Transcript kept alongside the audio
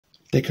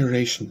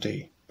Decoration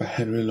Day by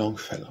Henry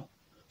Longfellow.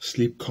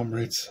 Sleep,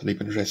 comrades,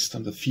 sleep and rest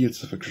on the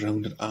fields of your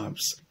grounded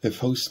arms, where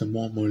foes no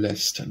more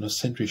molest, nor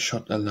sentry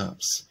shot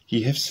alarms.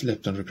 Ye have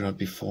slept on the ground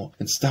before,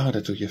 and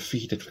started to your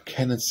feet at the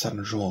cannon's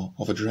sudden roar,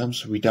 or the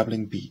drum's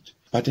redoubling beat.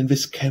 But in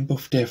this camp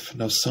of death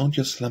no sound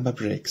your slumber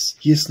breaks,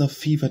 here's no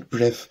fevered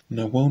breath,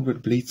 no wound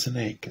that bleeds and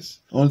aches.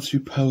 All's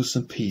repose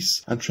and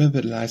peace,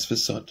 untrampled lies the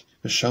sod,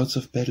 the shouts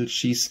of battle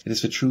cease, it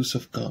is the truce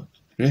of God.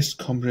 Rest,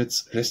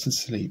 comrades, rest and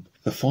sleep.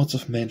 The thoughts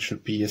of men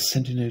should be a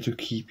sentinel to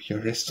keep your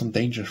rest from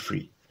danger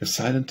free. The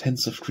silent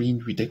tents of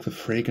green we deck with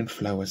fragrant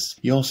flowers.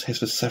 Yours has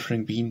the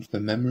suffering been, the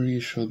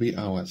memory shall be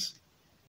ours.